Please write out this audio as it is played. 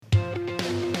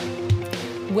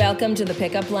Welcome to the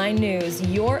Pickup Line News,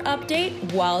 your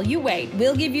update while you wait.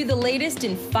 We'll give you the latest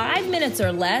in 5 minutes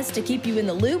or less to keep you in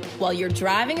the loop while you're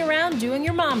driving around doing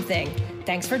your mom thing.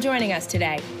 Thanks for joining us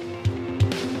today.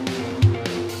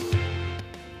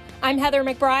 I'm Heather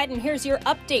McBride, and here's your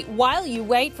update while you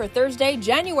wait for Thursday,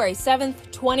 January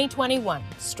 7th, 2021.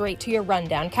 Straight to your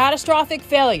rundown. Catastrophic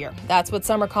failure. That's what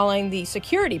some are calling the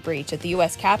security breach at the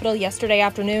U.S. Capitol yesterday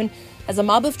afternoon as a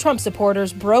mob of Trump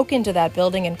supporters broke into that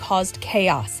building and caused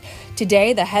chaos.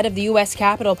 Today, the head of the U.S.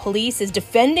 Capitol Police is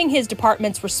defending his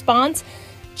department's response.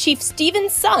 Chief Stephen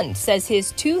Sund says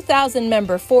his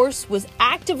 2,000-member force was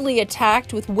actively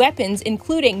attacked with weapons,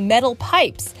 including metal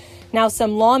pipes. Now,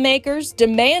 some lawmakers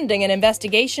demanding an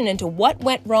investigation into what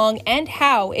went wrong and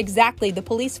how exactly the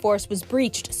police force was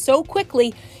breached so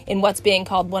quickly in what's being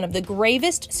called one of the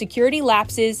gravest security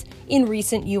lapses in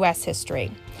recent U.S.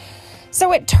 history.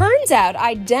 So it turns out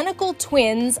identical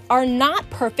twins are not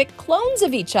perfect clones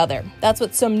of each other. That's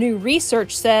what some new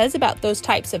research says about those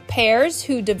types of pairs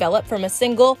who develop from a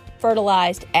single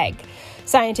fertilized egg.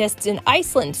 Scientists in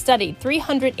Iceland studied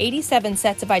 387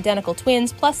 sets of identical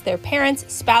twins, plus their parents,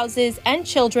 spouses, and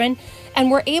children, and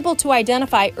were able to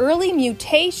identify early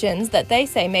mutations that they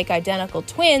say make identical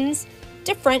twins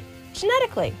different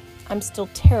genetically. I'm still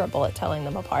terrible at telling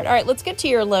them apart. All right, let's get to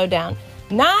your lowdown.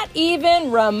 Not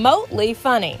even remotely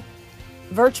funny.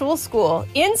 Virtual school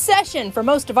in session for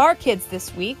most of our kids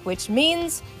this week, which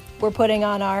means we're putting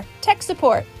on our tech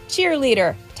support,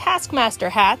 cheerleader, taskmaster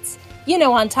hats,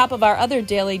 on top of our other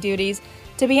daily duties.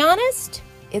 To be honest,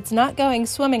 it's not going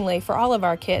swimmingly for all of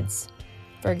our kids.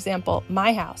 For example,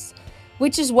 my house,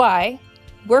 which is why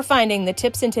we're finding the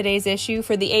tips in today's issue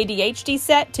for the ADHD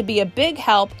set to be a big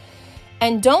help.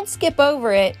 And don't skip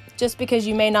over it just because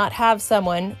you may not have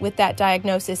someone with that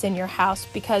diagnosis in your house,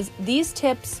 because these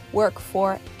tips work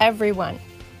for everyone.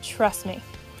 Trust me.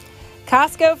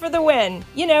 Costco for the win.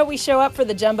 We show up for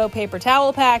the jumbo paper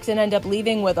towel packs and end up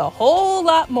leaving with a whole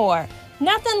lot more.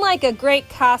 Nothing like a great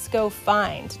Costco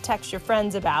find to text your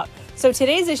friends about. So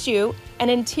today's issue, an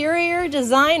interior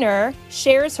designer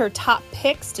shares her top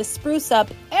picks to spruce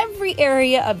up every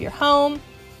area of your home.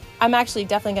 I'm actually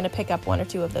definitely going to pick up one or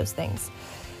two of those things.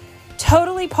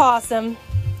 Totally pawsome.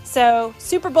 So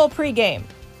Super Bowl pregame,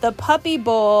 the Puppy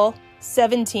Bowl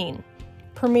 17.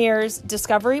 Premieres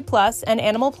Discovery Plus and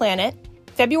Animal Planet,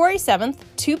 February 7th,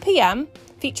 2 p.m.,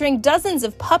 featuring dozens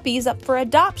of puppies up for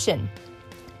adoption.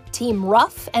 Team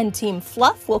Ruff and Team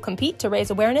Fluff will compete to raise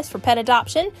awareness for pet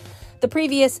adoption. The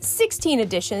previous 16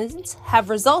 editions have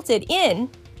resulted in,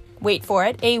 wait for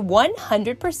it, a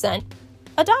 100%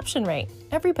 adoption rate.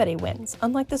 Everybody wins,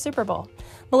 unlike the Super Bowl.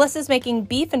 Melissa's making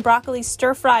beef and broccoli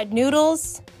stir-fried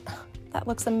noodles. That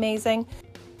looks amazing.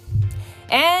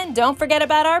 And don't forget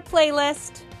about our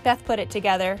playlist. Beth put it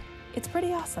together. It's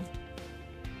pretty awesome.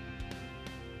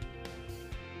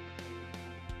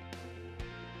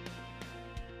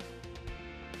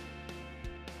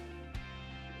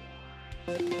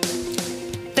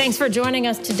 Thanks for joining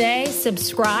us today.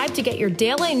 Subscribe to get your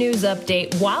daily news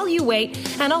update while you wait,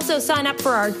 and also sign up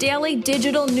for our daily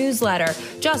digital newsletter.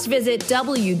 Just visit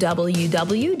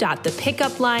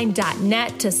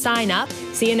www.thepickupline.net to sign up.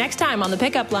 See you next time on The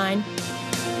Pickup Line.